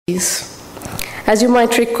As you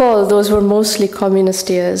might recall, those were mostly communist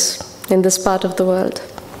years in this part of the world.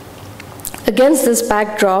 Against this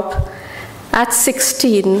backdrop, at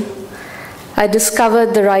 16, I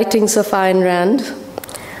discovered the writings of Ayn Rand,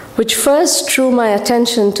 which first drew my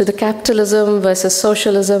attention to the capitalism versus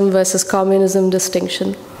socialism versus communism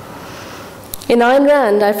distinction. In Ayn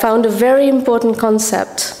Rand, I found a very important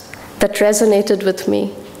concept that resonated with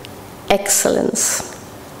me: excellence.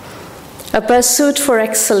 A pursuit for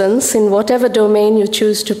excellence in whatever domain you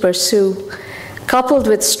choose to pursue, coupled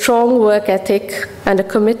with strong work ethic and a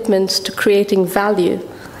commitment to creating value,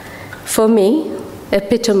 for me,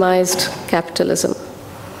 epitomized capitalism.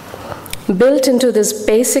 Built into this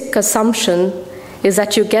basic assumption is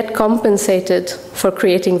that you get compensated for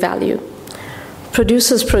creating value.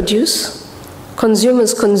 Producers produce,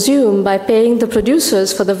 consumers consume by paying the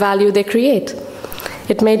producers for the value they create.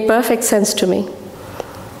 It made perfect sense to me.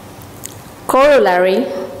 Corollary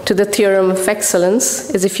to the theorem of excellence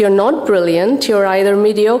is if you're not brilliant, you're either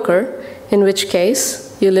mediocre, in which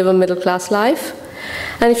case you live a middle-class life,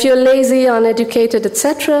 and if you're lazy, uneducated,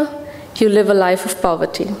 etc., you live a life of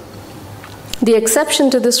poverty. The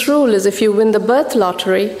exception to this rule is if you win the birth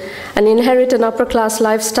lottery and inherit an upper-class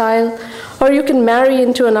lifestyle, or you can marry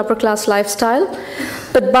into an upper-class lifestyle,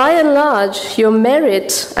 but by and large, your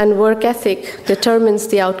merit and work ethic determines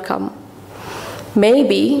the outcome.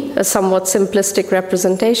 Maybe a somewhat simplistic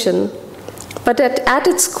representation, but at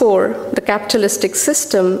its core, the capitalistic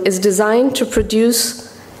system is designed to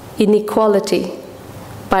produce inequality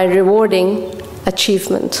by rewarding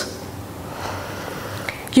achievement.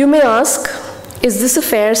 You may ask, is this a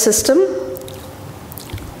fair system?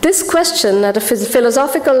 This question at a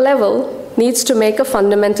philosophical level needs to make a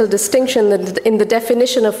fundamental distinction in the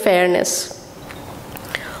definition of fairness.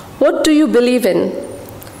 What do you believe in?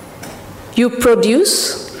 You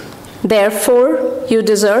produce, therefore you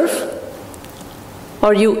deserve,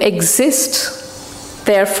 or you exist,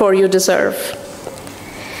 therefore you deserve.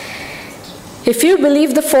 If you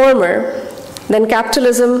believe the former, then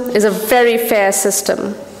capitalism is a very fair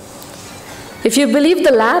system. If you believe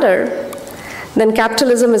the latter, then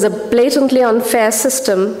capitalism is a blatantly unfair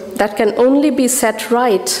system that can only be set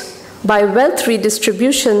right by wealth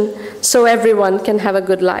redistribution so everyone can have a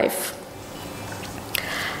good life.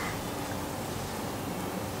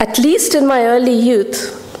 At least in my early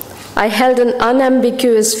youth, I held an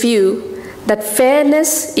unambiguous view that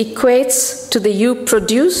fairness equates to the you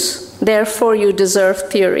produce, therefore you deserve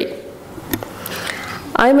theory.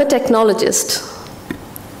 I'm a technologist,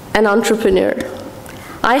 an entrepreneur.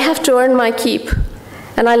 I have to earn my keep,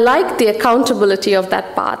 and I like the accountability of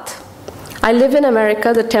that path. I live in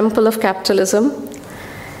America, the temple of capitalism.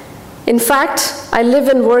 In fact, I live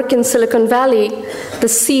and work in Silicon Valley, the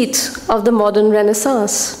seat of the modern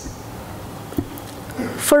Renaissance.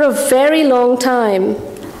 For a very long time,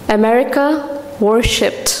 America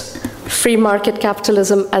worshipped free market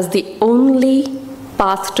capitalism as the only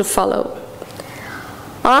path to follow.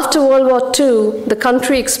 After World War II, the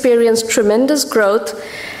country experienced tremendous growth,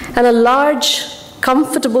 and a large,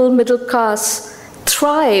 comfortable middle class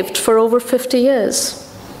thrived for over 50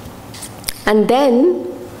 years. And then,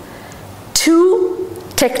 two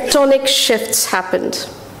tectonic shifts happened.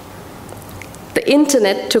 The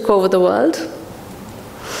internet took over the world,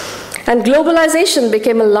 and globalization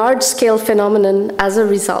became a large-scale phenomenon as a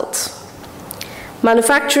result.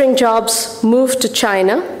 Manufacturing jobs moved to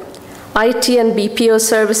China. IT and BPO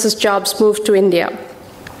services jobs moved to India.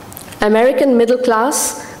 American middle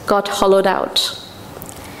class got hollowed out.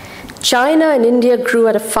 China and India grew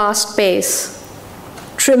at a fast pace.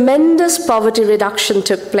 Tremendous poverty reduction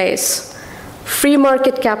took place. Free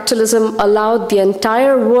market capitalism allowed the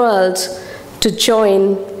entire world to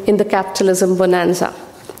join in the capitalism bonanza.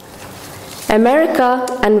 America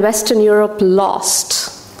and Western Europe lost.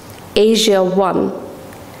 Asia won.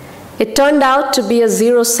 It turned out to be a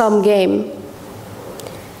zero-sum game.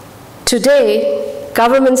 Today,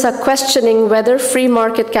 governments are questioning whether free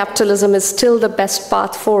market capitalism is still the best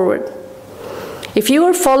path forward. If you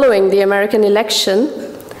are following the American election,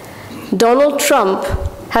 Donald Trump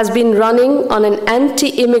has been running on an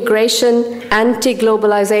anti-immigration,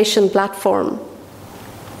 anti-globalization platform.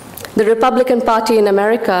 The Republican Party in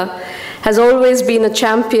America has always been a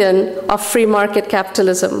champion of free market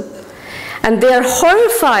capitalism. And they are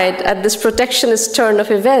horrified at this protectionist turn of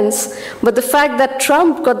events, but the fact that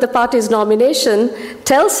Trump got the party's nomination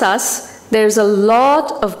tells us there's a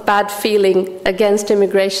lot of bad feeling against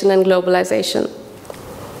immigration and globalization.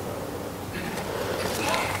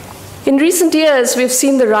 In recent years, we've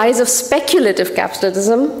seen the rise of speculative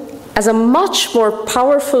capitalism as a much more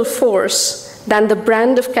powerful force than the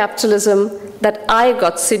brand of capitalism that I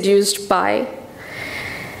got seduced by.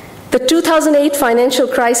 The 2008 financial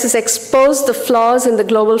crisis exposed the flaws in the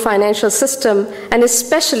global financial system, and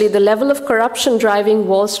especially the level of corruption driving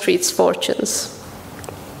Wall Street's fortunes.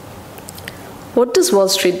 What does Wall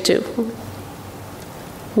Street do?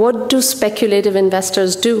 What do speculative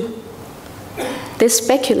investors do? They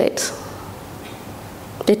speculate.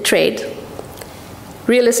 They trade.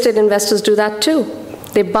 Real estate investors do that too.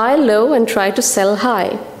 They buy low and try to sell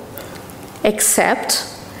high. Except,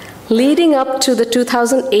 leading up to the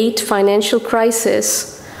 2008 financial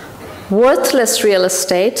crisis, worthless real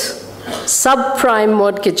estate, subprime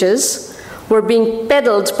mortgages, were being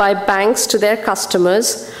peddled by banks to their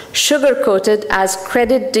customers, sugar-coated as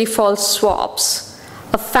credit default swaps,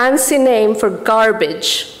 a fancy name for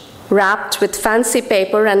garbage wrapped with fancy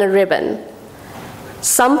paper and a ribbon.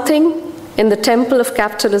 Something in the temple of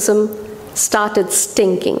capitalism started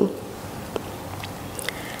stinking.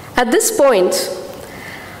 At this point,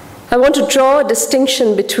 I want to draw a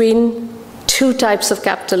distinction between two types of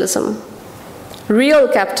capitalism. Real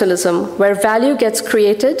capitalism, where value gets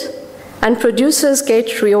created and producers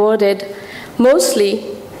get rewarded,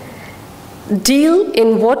 mostly deal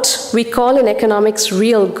in what we call in economics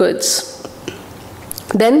real goods.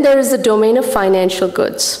 Then there is the domain of financial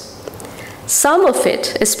goods. Some of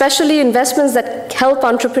it, especially investments that help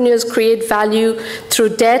entrepreneurs create value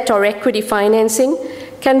through debt or equity financing,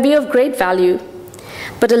 can be of great value.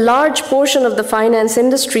 But a large portion of the finance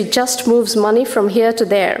industry just moves money from here to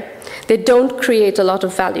there. They don't create a lot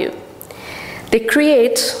of value. They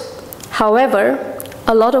create, however,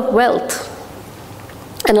 a lot of wealth,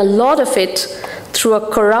 and a lot of it through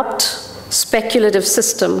a corrupt, speculative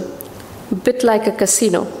system, a bit like a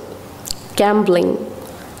casino. Gambling,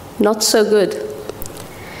 not so good.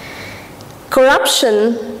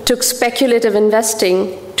 Corruption took speculative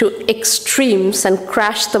investing to extremes and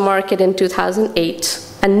crashed the market in 2008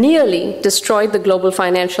 and nearly destroyed the global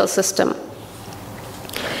financial system.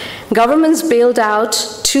 Governments bailed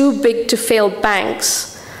out too big to fail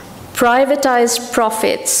banks, privatized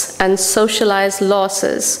profits, and socialized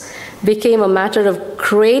losses became a matter of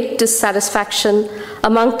great dissatisfaction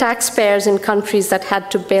among taxpayers in countries that had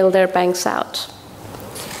to bail their banks out.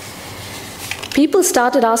 People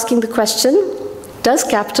started asking the question, does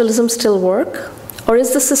capitalism still work? Or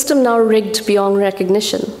is the system now rigged beyond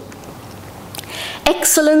recognition?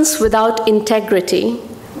 Excellence without integrity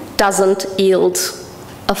doesn't yield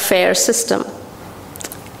a fair system.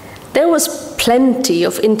 There was plenty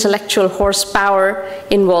of intellectual horsepower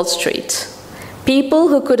in Wall Street. People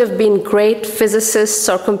who could have been great physicists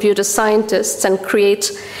or computer scientists and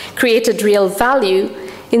created real value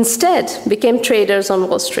instead became traders on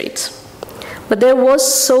Wall Street. But there was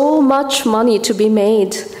so much money to be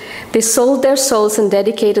made. They sold their souls and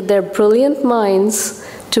dedicated their brilliant minds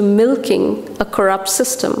to milking a corrupt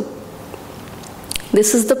system.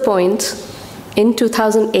 This is the point in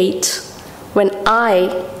 2008 when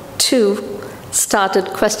I, too, started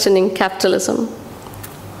questioning capitalism.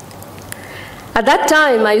 At that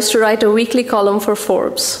time, I used to write a weekly column for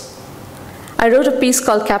Forbes. I wrote a piece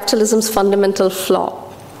called Capitalism's Fundamental Flaw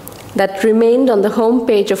that remained on the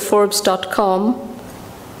homepage of Forbes.com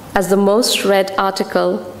as the most read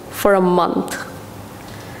article for a month.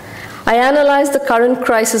 I analyzed the current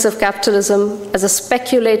crisis of capitalism as a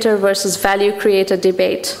speculator versus value creator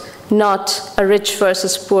debate, not a rich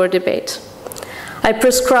versus poor debate. I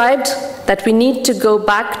prescribed that we need to go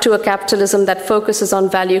back to a capitalism that focuses on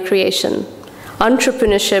value creation,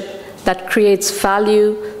 entrepreneurship that creates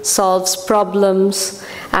value, solves problems,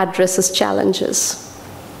 addresses challenges.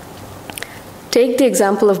 Take the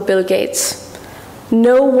example of Bill Gates.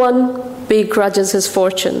 No one begrudges his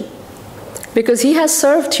fortune because he has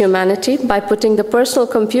served humanity by putting the personal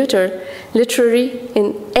computer literally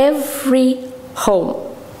in every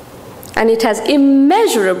home. And it has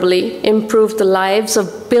immeasurably improved the lives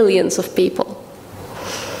of billions of people.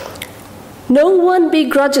 No one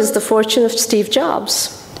begrudges the fortune of Steve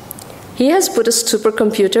Jobs. He has put a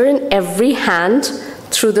supercomputer in every hand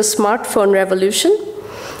through the smartphone revolution.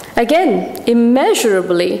 Again,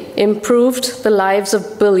 immeasurably improved the lives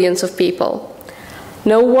of billions of people.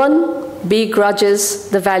 No one begrudges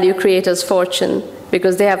the value creator's fortune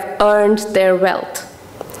because they have earned their wealth.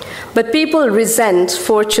 But people resent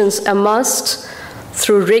fortunes amassed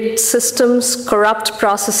through rigged systems, corrupt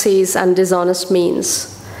processes, and dishonest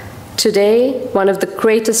means. Today, one of the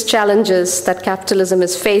greatest challenges that capitalism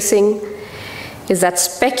is facing is that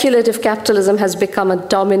speculative capitalism has become a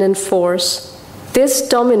dominant force. This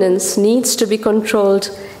dominance needs to be controlled,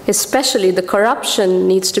 especially the corruption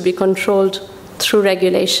needs to be controlled through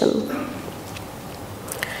regulation.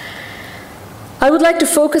 I would like to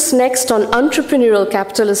focus next on entrepreneurial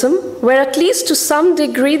capitalism, where at least to some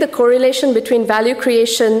degree the correlation between value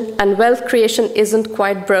creation and wealth creation isn't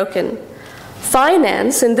quite broken.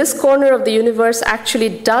 Finance, in this corner of the universe, actually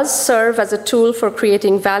does serve as a tool for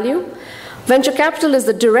creating value. Venture capital is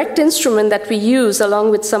the direct instrument that we use along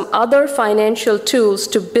with some other financial tools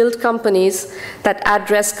to build companies that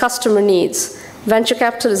address customer needs. Venture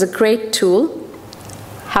capital is a great tool.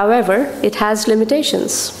 However, it has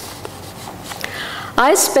limitations.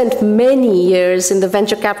 I spent many years in the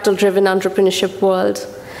venture capital-driven entrepreneurship world.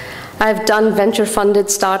 I've done venture-funded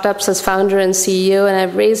startups as founder and CEO, and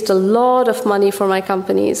I've raised a lot of money for my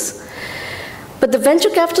companies. But the venture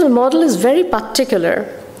capital model is very particular.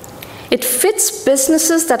 It fits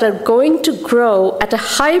businesses that are going to grow at a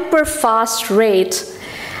hyper-fast rate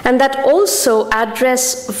and that also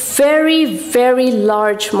address very, very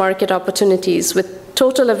large market opportunities with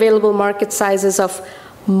total available market sizes of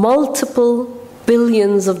multiple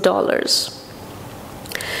billions of dollars.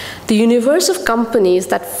 The universe of companies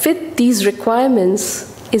that fit these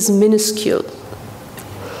requirements is minuscule,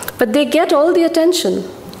 but they get all the attention.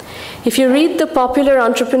 If you read the popular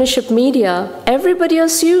entrepreneurship media, everybody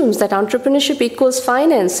assumes that entrepreneurship equals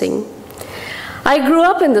financing. I grew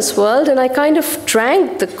up in this world and I kind of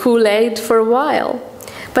drank the Kool-Aid for a while,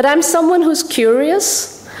 but I'm someone who's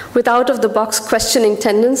curious with out-of-the-box questioning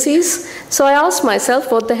tendencies, so I ask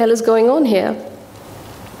myself, what the hell is going on here?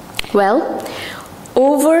 Well,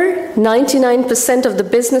 over 99% of the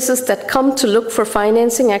businesses that come to look for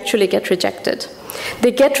financing actually get rejected.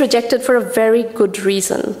 They get rejected for a very good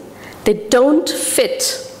reason. They don't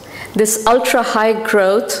fit this ultra-high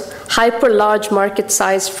growth, hyper-large market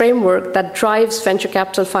size framework that drives venture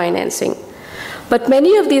capital financing. But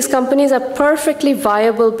many of these companies are perfectly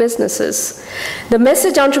viable businesses. The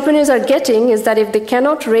message entrepreneurs are getting is that if they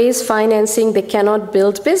cannot raise financing, they cannot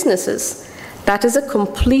build businesses. That is a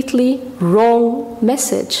completely wrong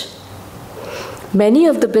message. Many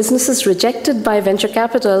of the businesses rejected by venture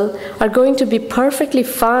capital are going to be perfectly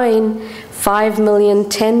fine 5 million,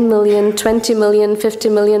 10 million, 20 million, 50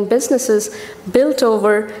 million businesses built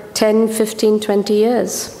over 10, 15, 20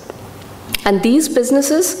 years. And these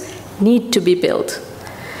businesses need to be built.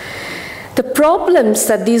 The problems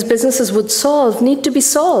that these businesses would solve need to be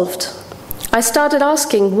solved. I started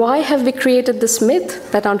asking, why have we created this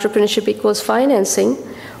myth that entrepreneurship equals financing,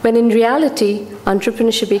 when in reality,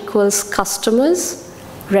 entrepreneurship equals customers,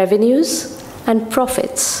 revenues, and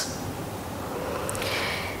profits?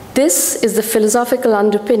 This is the philosophical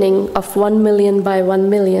underpinning of 1 million by 1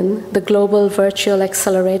 million, the global virtual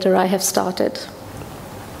accelerator I have started.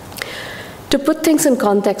 To put things in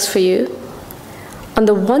context for you, on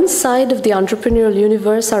the one side of the entrepreneurial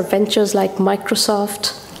universe are ventures like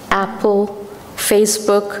Microsoft, Apple,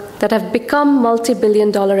 Facebook, that have become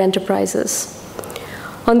multi-billion-dollar enterprises.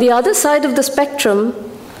 On the other side of the spectrum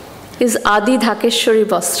is Adi Dhakeshwari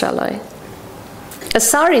Vastralaya, a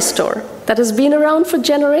sari store that has been around for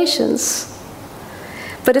generations.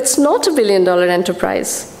 But it's not a billion-dollar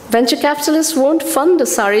enterprise. Venture capitalists won't fund a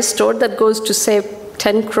sari store that goes to, say,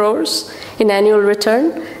 10 crores in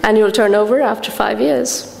annual turnover after 5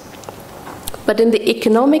 years. But in the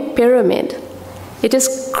economic pyramid, it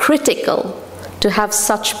is critical to have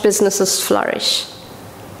such businesses flourish.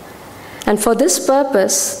 And for this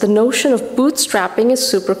purpose, the notion of bootstrapping is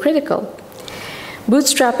super critical.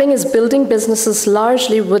 Bootstrapping is building businesses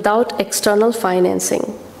largely without external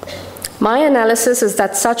financing. My analysis is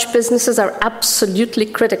that such businesses are absolutely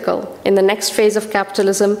critical in the next phase of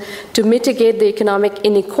capitalism to mitigate the economic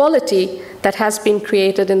inequality that has been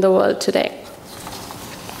created in the world today.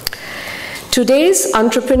 Today's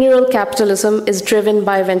entrepreneurial capitalism is driven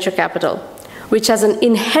by venture capital, which has an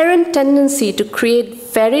inherent tendency to create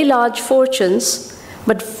very large fortunes,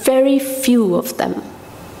 but very few of them.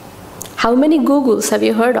 How many Googles have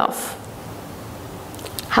you heard of?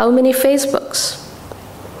 How many Facebooks?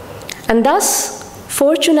 And thus,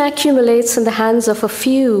 fortune accumulates in the hands of a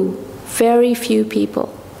few, very few people.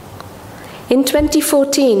 In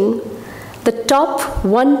 2014, the top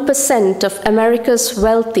 1% of America's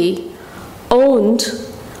wealthy owned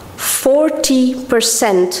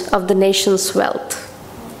 40% of the nation's wealth.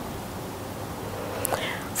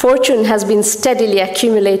 Fortune has been steadily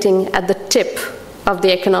accumulating at the tip of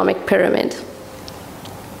the economic pyramid.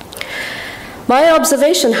 My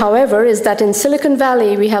observation, however, is that in Silicon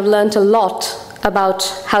Valley, we have learned a lot about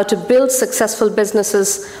how to build successful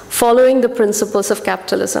businesses following the principles of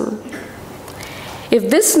capitalism. If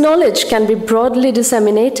this knowledge can be broadly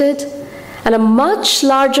disseminated, and a much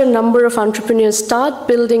larger number of entrepreneurs start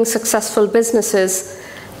building successful businesses,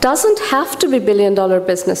 doesn't have to be billion-dollar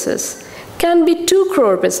businesses, can be 2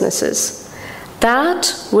 crore businesses.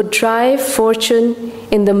 That would drive fortune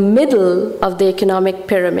in the middle of the economic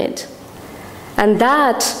pyramid. And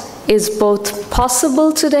that is both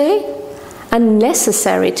possible today and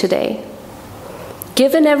necessary today,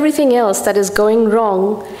 given everything else that is going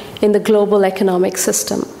wrong in the global economic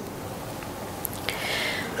system.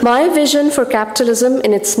 My vision for capitalism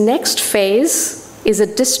in its next phase is a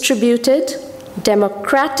distributed,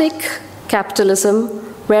 democratic capitalism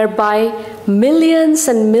whereby millions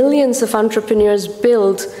and millions of entrepreneurs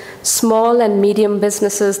build small and medium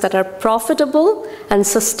businesses that are profitable and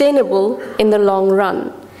sustainable in the long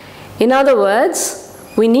run. In other words,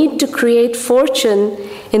 we need to create fortune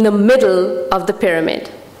in the middle of the pyramid.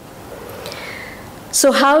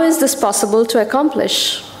 So how is this possible to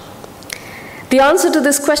accomplish? The answer to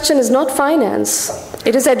this question is not finance,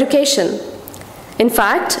 it is education. In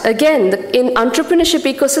fact, again, the entrepreneurship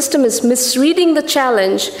ecosystem is misreading the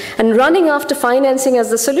challenge and running after financing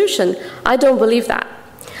as the solution. I don't believe that.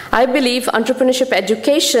 I believe entrepreneurship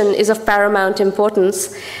education is of paramount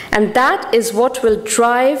importance, and that is what will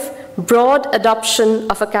drive broad adoption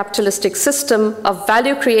of a capitalistic system of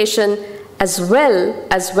value creation as well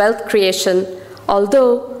as wealth creation,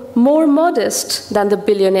 although more modest than the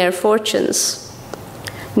billionaire fortunes.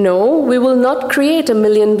 No, we will not create 1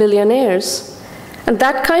 million billionaires. And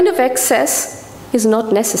that kind of excess is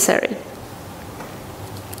not necessary.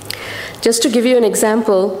 Just to give you an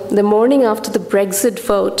example, the morning after the Brexit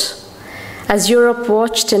vote, as Europe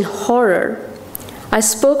watched in horror, I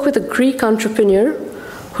spoke with a Greek entrepreneur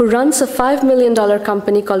who runs a $5 million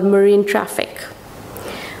company called Marine Traffic.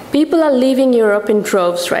 People are leaving Europe in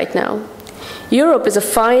droves right now. Europe is a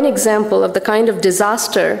fine example of the kind of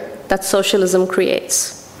disaster that socialism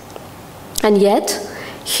creates. And yet,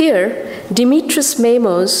 here, Dimitris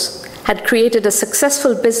Memos had created a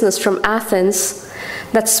successful business from Athens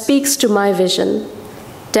that speaks to my vision,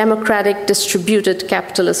 democratic distributed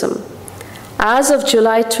capitalism. As of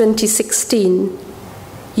July 2016,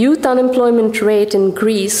 youth unemployment rate in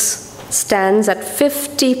Greece stands at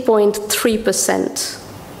 50.3%.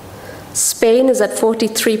 Spain is at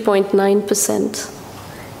 43.9%.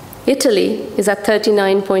 Italy is at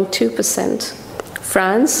 39.2%.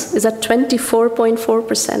 France is at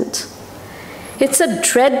 24.4%. It's a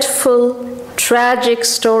dreadful, tragic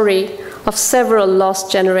story of several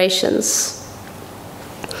lost generations.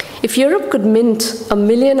 If Europe could mint 1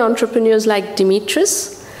 million entrepreneurs like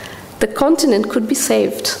Dimitris, the continent could be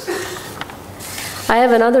saved. I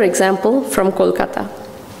have another example from Kolkata.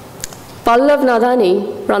 Pallav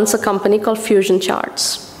Nadani runs a company called Fusion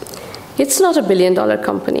Charts. It's not a billion-dollar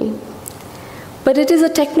company, but it is a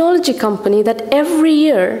technology company that every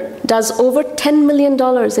year does over $10 million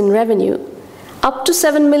in revenue. Up to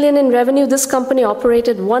 $7 million in revenue, this company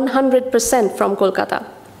operated 100% from Kolkata,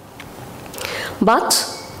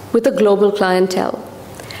 but with a global clientele.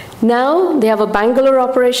 Now they have a Bangalore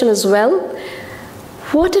operation as well.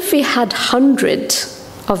 What if we had 100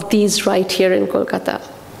 of these right here in Kolkata?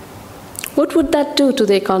 What would that do to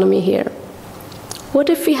the economy here? What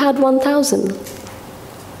if we had 1,000?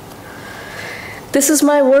 This is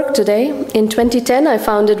my work today. In 2010, I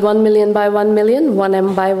founded 1 Million by 1 Million,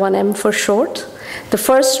 1M by 1M for short, the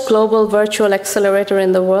first global virtual accelerator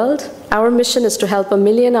in the world. Our mission is to help 1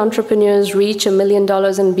 million entrepreneurs reach $1 million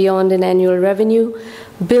and beyond in annual revenue,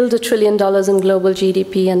 build $1 trillion in global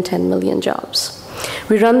GDP, and 10 million jobs.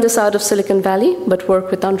 We run this out of Silicon Valley, but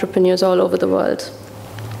work with entrepreneurs all over the world.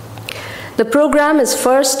 The program is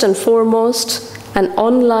first and foremost an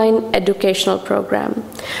online educational program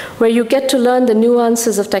where you get to learn the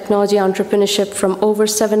nuances of technology entrepreneurship from over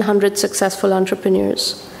 700 successful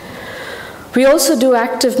entrepreneurs. We also do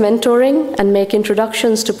active mentoring and make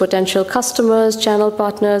introductions to potential customers, channel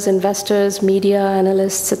partners, investors, media,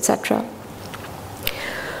 analysts, etc.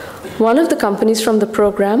 One of the companies from the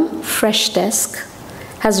program, Freshdesk,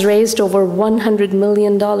 has raised over $100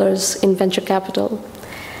 million in venture capital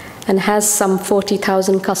and has some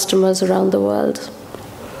 40,000 customers around the world.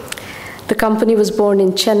 The company was born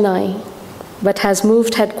in Chennai, but has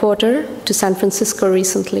moved headquarters to San Francisco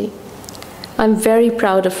recently. I'm very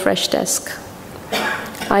proud of Freshdesk.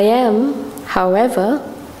 I am,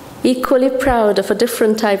 however, equally proud of a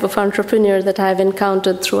different type of entrepreneur that I've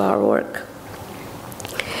encountered through our work.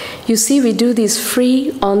 You see, we do these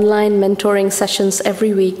free online mentoring sessions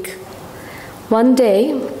every week. One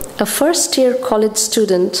day, a first-year college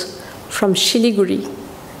student from Siliguri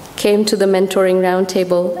came to the mentoring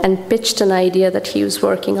roundtable and pitched an idea that he was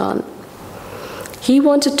working on. He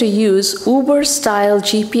wanted to use Uber-style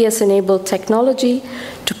GPS-enabled technology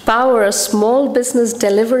to power a small business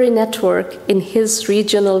delivery network in his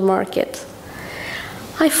regional market.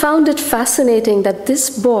 I found it fascinating that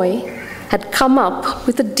this boy had come up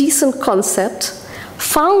with a decent concept,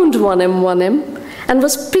 found 1M, and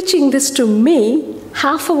was pitching this to me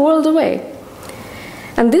half a world away.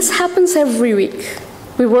 And this happens every week.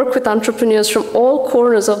 We work with entrepreneurs from all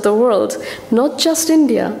corners of the world, not just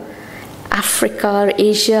India, Africa,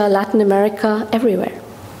 Asia, Latin America, everywhere.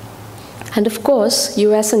 And of course,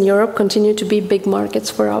 US and Europe continue to be big markets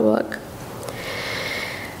for our work.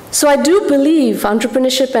 So I do believe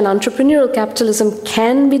entrepreneurship and entrepreneurial capitalism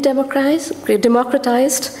can be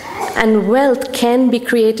democratized, and wealth can be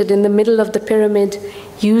created in the middle of the pyramid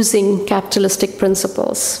using capitalistic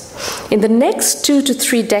principles. In the next 2 to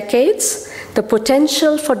 3 decades, the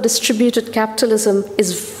potential for distributed capitalism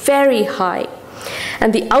is very high,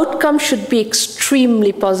 and the outcome should be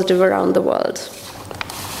extremely positive around the world.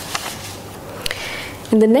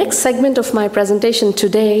 In the next segment of my presentation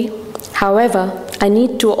today, however, I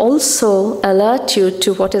need to also alert you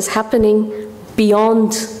to what is happening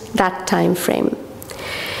beyond that time frame.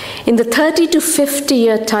 In the 30 to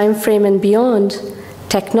 50-year time frame and beyond,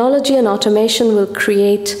 technology and automation will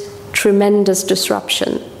create tremendous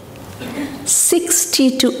disruption.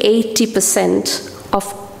 60 to 80%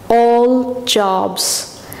 of all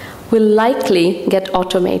jobs will likely get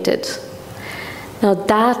automated. Now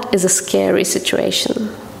that is a scary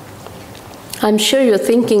situation. I'm sure you're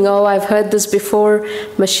thinking, oh, I've heard this before,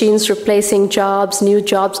 machines replacing jobs, new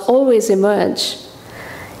jobs always emerge.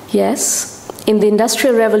 Yes, in the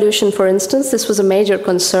Industrial Revolution, for instance, this was a major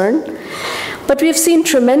concern, but we've seen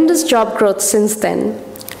tremendous job growth since then.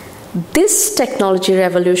 This technology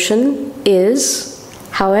revolution is,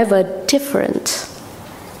 however, different.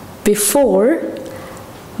 Before,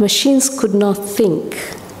 machines could not think.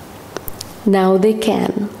 Now they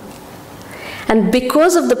can. And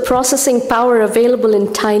because of the processing power available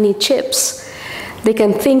in tiny chips, they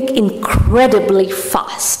can think incredibly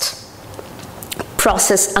fast,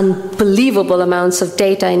 process unbelievable amounts of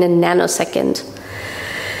data in a nanosecond.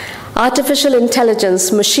 Artificial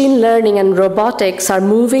intelligence, machine learning, and robotics are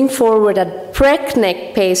moving forward at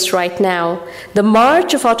breakneck pace right now. The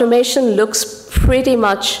march of automation looks pretty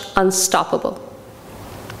much unstoppable.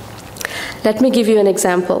 Let me give you an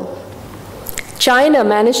example. China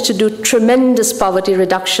managed to do tremendous poverty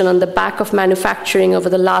reduction on the back of manufacturing over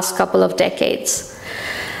the last couple of decades.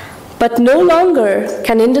 But no longer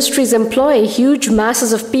can industries employ huge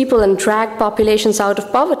masses of people and drag populations out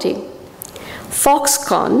of poverty.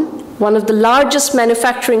 Foxconn, one of the largest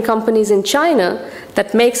manufacturing companies in China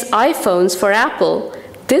that makes iPhones for Apple,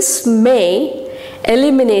 this May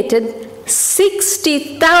eliminated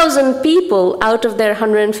 60,000 people out of their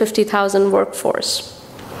 150,000 workforce.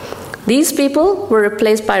 These people were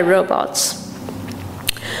replaced by robots.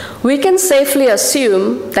 We can safely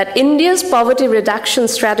assume that India's poverty reduction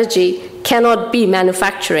strategy cannot be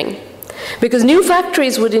manufacturing, because new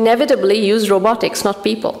factories would inevitably use robotics, not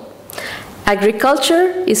people.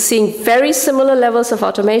 Agriculture is seeing very similar levels of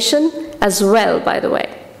automation as well, by the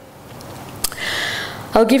way.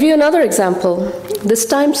 I'll give you another example, this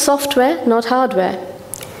time software, not hardware.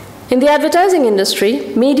 In the advertising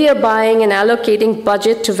industry, media buying and allocating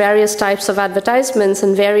budget to various types of advertisements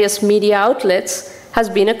and various media outlets has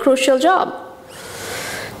been a crucial job.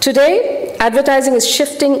 Today, advertising is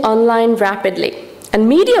shifting online rapidly, and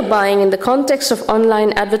media buying in the context of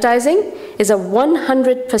online advertising is a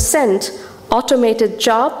 100% automated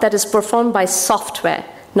job that is performed by software,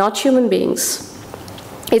 not human beings.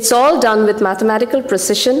 It's all done with mathematical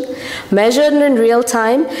precision, measured in real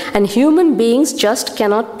time, and human beings just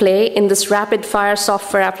cannot play in this rapid-fire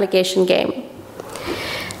software application game.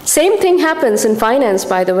 Same thing happens in finance,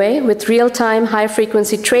 by the way, with real-time,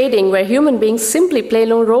 high-frequency trading, where human beings simply play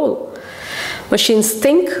no role. Machines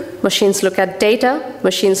think, machines look at data,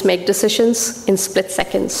 machines make decisions in split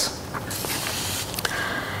seconds.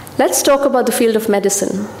 Let's talk about the field of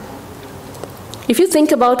medicine. If you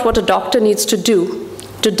think about what a doctor needs to do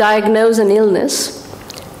to diagnose an illness,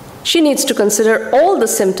 she needs to consider all the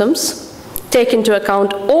symptoms, take into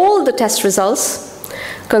account all the test results,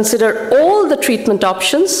 consider all the treatment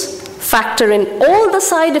options, factor in all the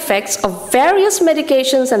side effects of various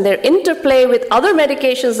medications and their interplay with other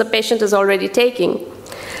medications the patient is already taking.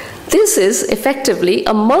 This is effectively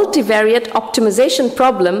a multivariate optimization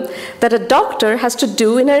problem that a doctor has to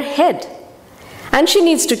do in her head. And she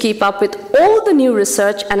needs to keep up with all the new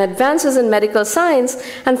research and advances in medical science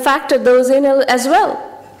and factor those in as well.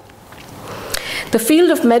 The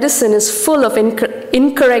field of medicine is full of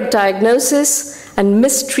incorrect diagnosis and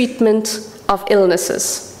mistreatment of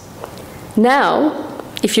illnesses. Now,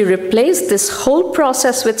 if you replace this whole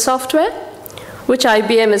process with software, which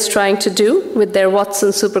IBM is trying to do with their Watson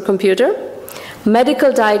supercomputer,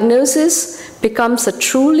 medical diagnosis becomes a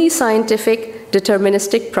truly scientific,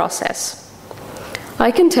 deterministic process.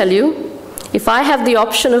 I can tell you, if I have the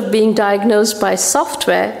option of being diagnosed by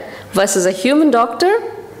software versus a human doctor,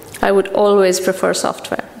 I would always prefer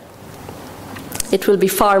software. It will be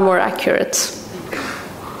far more accurate.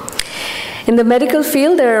 In the medical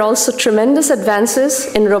field, there are also tremendous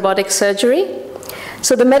advances in robotic surgery.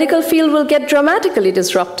 So the medical field will get dramatically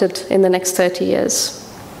disrupted in the next 30 years.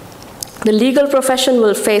 The legal profession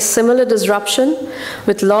will face similar disruption,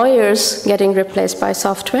 with lawyers getting replaced by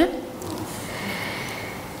software.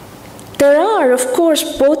 There are, of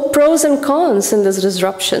course, both pros and cons in this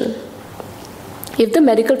disruption. If the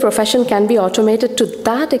medical profession can be automated to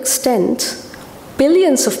that extent,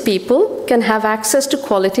 billions of people can have access to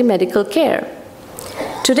quality medical care.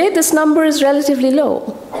 Today, this number is relatively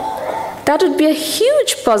low. That would be a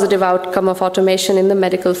huge positive outcome of automation in the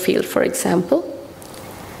medical field, for example.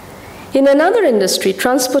 In another industry,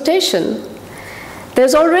 transportation,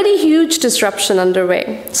 there's already huge disruption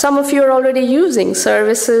underway. Some of you are already using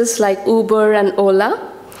services like Uber and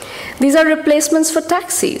Ola. These are replacements for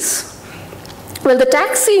taxis. Well, the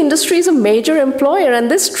taxi industry is a major employer, and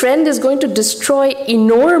this trend is going to destroy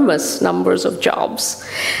enormous numbers of jobs.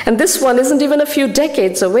 And this one isn't even a few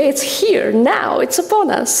decades away. It's here, now. It's upon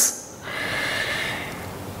us.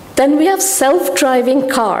 Then we have self-driving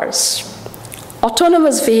cars,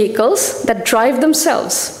 autonomous vehicles that drive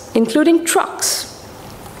themselves, including trucks.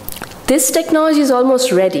 This technology is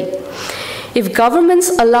almost ready. If governments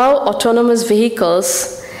allow autonomous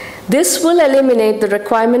vehicles, this will eliminate the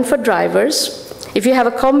requirement for drivers. If you have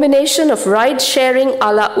a combination of ride-sharing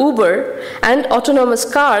a la Uber and autonomous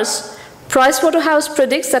cars, Pricewaterhouse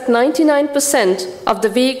predicts that 99% of the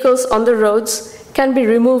vehicles on the roads can be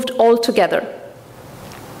removed altogether.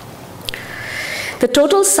 The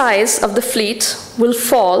total size of the fleet will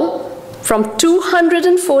fall from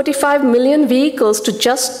 245 million vehicles to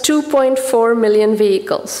just 2.4 million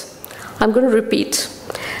vehicles. I'm going to repeat.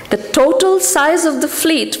 The total size of the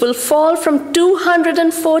fleet will fall from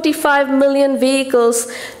 245 million vehicles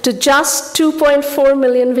to just 2.4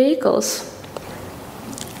 million vehicles.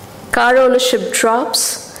 Car ownership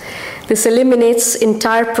drops. This eliminates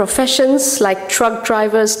entire professions like truck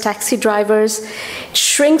drivers, taxi drivers. It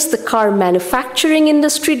shrinks the car manufacturing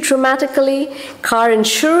industry dramatically. Car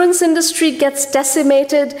insurance industry gets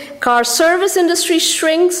decimated. Car service industry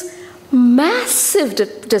shrinks. Massive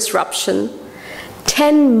disruption.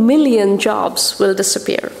 10 million jobs will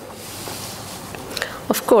disappear.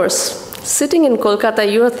 Of course, sitting in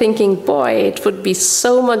Kolkata, you are thinking, boy, it would be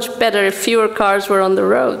so much better if fewer cars were on the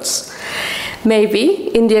roads. Maybe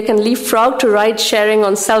India can leapfrog to ride-sharing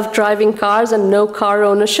on self-driving cars and no car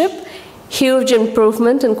ownership. Huge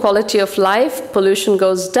improvement in quality of life. Pollution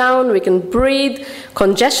goes down, we can breathe,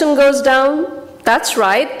 congestion goes down. That's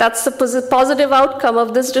right, that's the positive outcome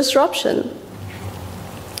of this disruption.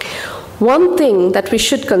 One thing that we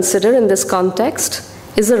should consider in this context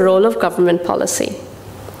is the role of government policy.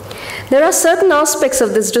 There are certain aspects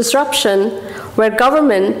of this disruption where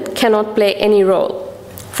government cannot play any role.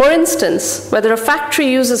 For instance, whether a factory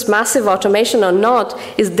uses massive automation or not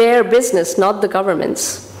is their business, not the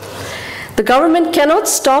government's. The government cannot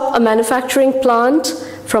stop a manufacturing plant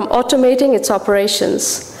from automating its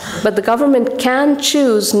operations, but the government can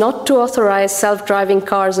choose not to authorize self-driving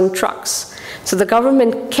cars and trucks. So the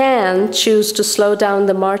government can choose to slow down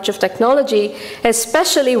the march of technology,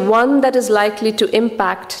 especially one that is likely to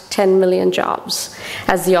impact 10 million jobs,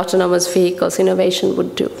 as the autonomous vehicles innovation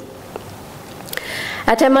would do.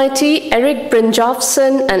 At MIT, Eric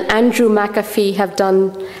Brynjolfsson and Andrew McAfee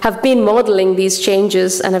have been modeling these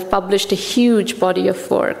changes and have published a huge body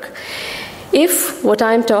of work. If what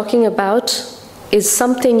I'm talking about is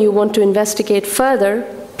something you want to investigate further,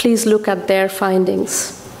 please look at their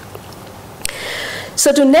findings.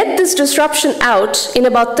 So to net this disruption out, in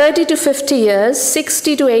about 30 to 50 years,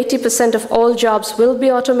 60 to 80% of all jobs will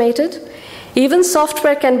be automated. Even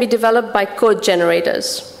software can be developed by code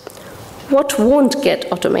generators. What won't get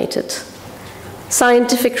automated?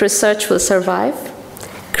 Scientific research will survive.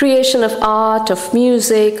 Creation of art, of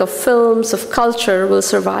music, of films, of culture will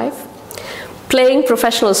survive. Playing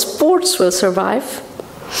professional sports will survive.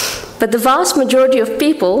 But the vast majority of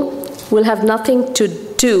people will have nothing to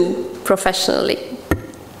do professionally.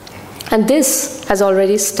 And this has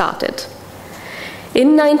already started.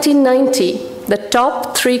 In 1990, the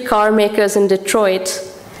top 3 car makers in Detroit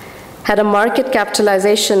had a market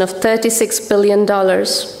capitalization of $36 billion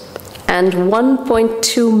and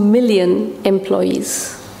 1.2 million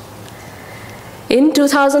employees. In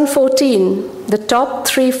 2014, the top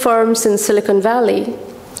 3 firms in Silicon Valley,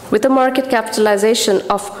 with a market capitalization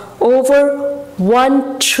of over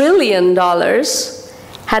 $1 trillion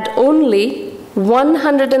had only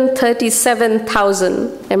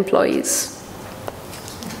 137,000 employees.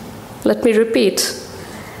 Let me repeat.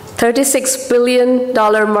 $36 billion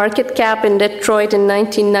market cap in Detroit in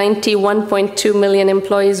 1990, 1.2 million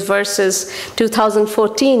employees versus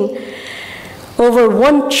 2014, over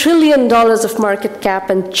 $1 trillion of market cap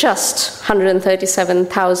and just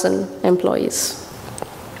 137,000 employees.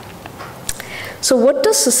 So what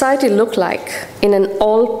does society look like in an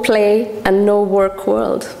all play and no work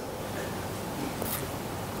world?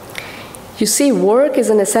 You see, work is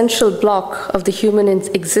an essential block of the human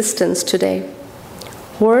existence today.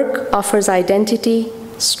 Work offers identity,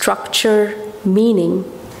 structure, meaning.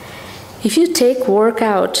 If you take work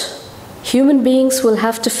out, human beings will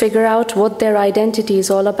have to figure out what their identity is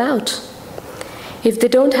all about. If they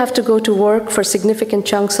don't have to go to work for significant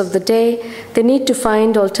chunks of the day, they need to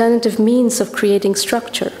find alternative means of creating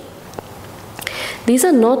structure. These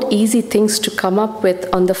are not easy things to come up with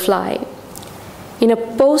on the fly. In a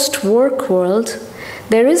post-work world,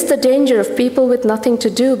 there is the danger of people with nothing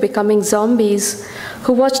to do becoming zombies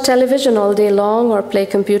who watch television all day long or play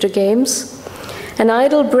computer games. An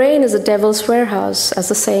idle brain is a devil's warehouse, as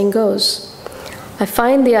the saying goes. I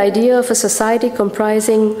find the idea of a society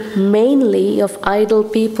comprising mainly of idle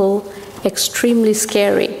people extremely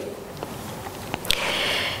scary.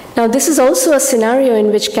 Now, this is also a scenario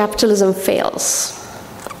in which capitalism fails.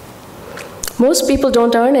 Most people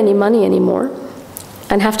don't earn any money anymore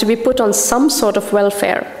and have to be put on some sort of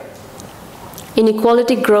welfare.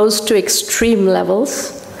 Inequality grows to extreme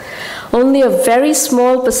levels. Only a very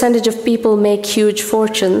small percentage of people make huge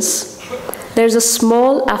fortunes. There's a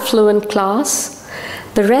small affluent class.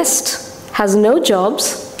 The rest has no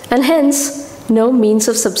jobs and hence no means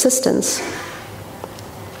of subsistence.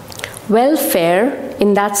 Welfare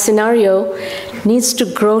in that scenario needs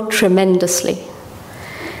to grow tremendously.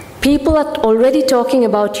 People are already talking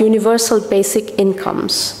about universal basic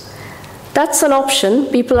incomes. That's an option.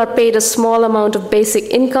 People are paid a small amount of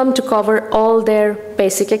basic income to cover all their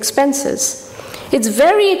basic expenses. It's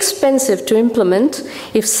very expensive to implement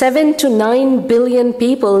if 7 to 9 billion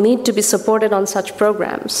people need to be supported on such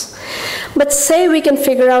programs. But say we can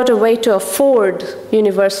figure out a way to afford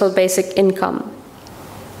universal basic income.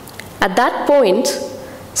 At that point,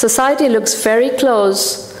 society looks very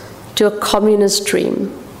close to a communist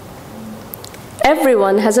dream.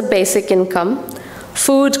 Everyone has a basic income.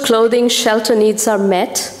 Food, clothing, shelter needs are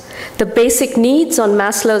met. The basic needs on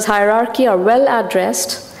Maslow's hierarchy are well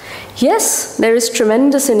addressed. Yes, there is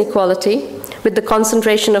tremendous inequality with the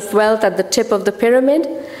concentration of wealth at the tip of the pyramid,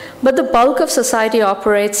 but the bulk of society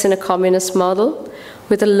operates in a communist model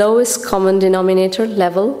with the lowest common denominator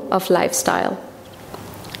level of lifestyle.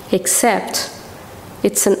 Except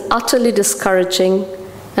it's an utterly discouraging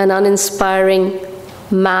and uninspiring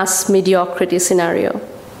mass mediocrity scenario.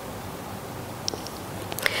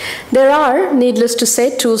 There are, needless to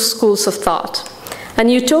say, two schools of thought. An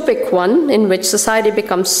utopic one in which society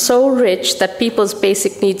becomes so rich that people's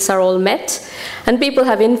basic needs are all met and people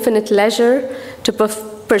have infinite leisure to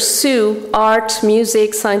pursue art,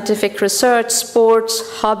 music, scientific research,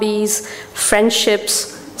 sports, hobbies,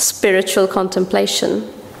 friendships, spiritual contemplation.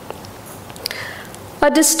 A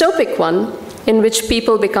dystopic one in which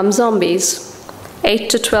people become zombies. 8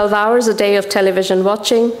 to 12 hours a day of television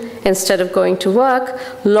watching instead of going to work,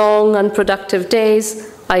 long unproductive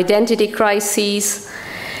days, identity crises,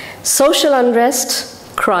 social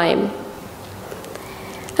unrest, crime.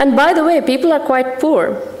 And by the way, people are quite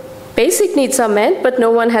poor. Basic needs are met, but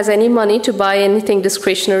no one has any money to buy anything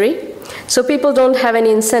discretionary. So people don't have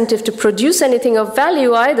any incentive to produce anything of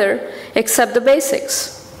value either, except the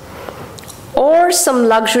basics. Or some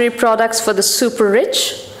luxury products for the super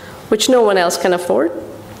rich, which no one else can afford.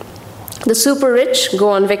 The super rich go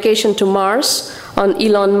on vacation to Mars on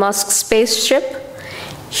Elon Musk's spaceship.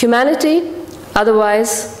 Humanity,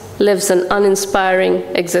 otherwise, lives an uninspiring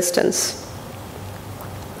existence.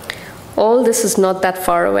 All this is not that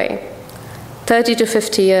far away. 30 to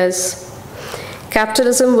 50 years.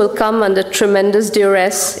 Capitalism will come under tremendous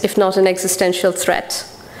duress, if not an existential threat.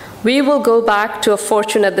 We will go back to a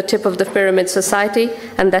fortune at the tip of the pyramid society,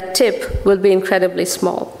 and that tip will be incredibly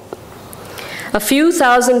small. A few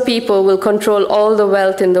thousand people will control all the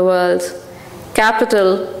wealth in the world.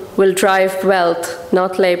 Capital will drive wealth,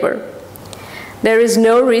 not labor. There is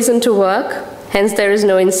no reason to work, hence there is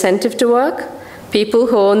no incentive to work. People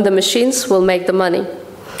who own the machines will make the money.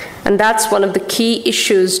 And that's one of the key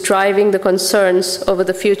issues driving the concerns over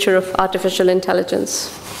the future of artificial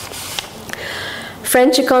intelligence.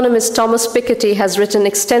 French economist Thomas Piketty has written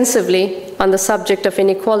extensively on the subject of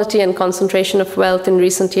inequality and concentration of wealth in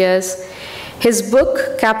recent years. His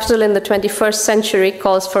book, Capital in the 21st Century,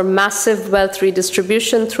 calls for massive wealth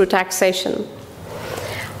redistribution through taxation.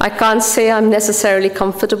 I can't say I'm necessarily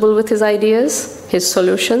comfortable with his ideas, his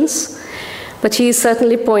solutions, but he is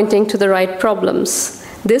certainly pointing to the right problems.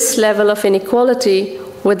 This level of inequality,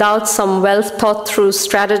 without some well-thought-through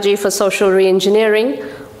strategy for social re-engineering,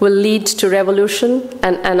 will lead to revolution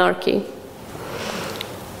and anarchy.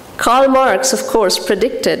 Karl Marx, of course,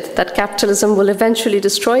 predicted that capitalism will eventually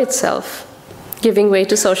destroy itself, giving way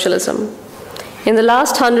to socialism. In the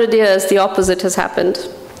last 100 years, the opposite has happened.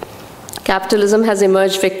 Capitalism has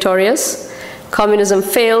emerged victorious, communism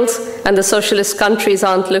failed, and the socialist countries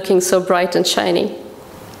aren't looking so bright and shiny.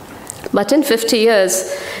 But in 50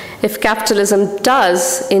 years, if capitalism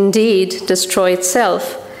does indeed destroy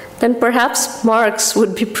itself, then perhaps Marx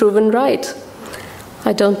would be proven right.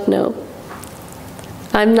 I don't know.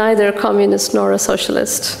 I'm neither a communist nor a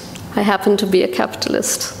socialist. I happen to be a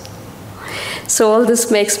capitalist. So all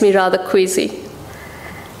this makes me rather queasy.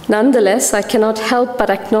 Nonetheless, I cannot help but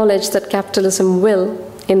acknowledge that capitalism will,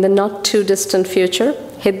 in the not too distant future,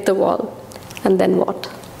 hit the wall. And then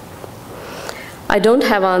what? I don't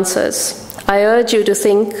have answers. I urge you to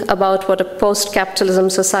think about what a post-capitalism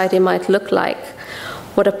society might look like,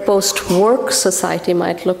 what a post-work society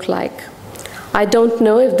might look like. I don't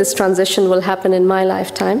know if this transition will happen in my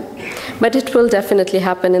lifetime, but it will definitely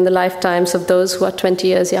happen in the lifetimes of those who are 20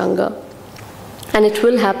 years younger. And it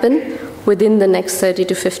will happen within the next 30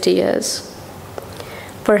 to 50 years.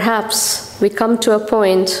 Perhaps we come to a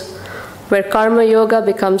point where karma yoga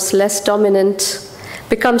becomes a less dominant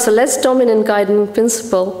guiding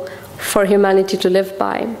principle for humanity to live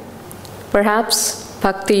by. Perhaps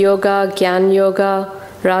bhakti yoga, gyan yoga,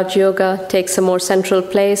 Raj Yoga takes a more central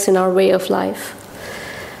place in our way of life.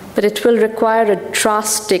 But it will require a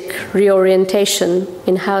drastic reorientation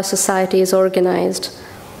in how society is organized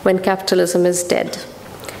when capitalism is dead.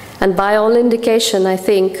 And by all indication, I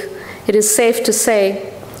think it is safe to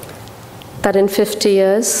say that in 50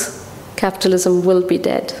 years, capitalism will be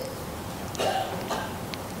dead.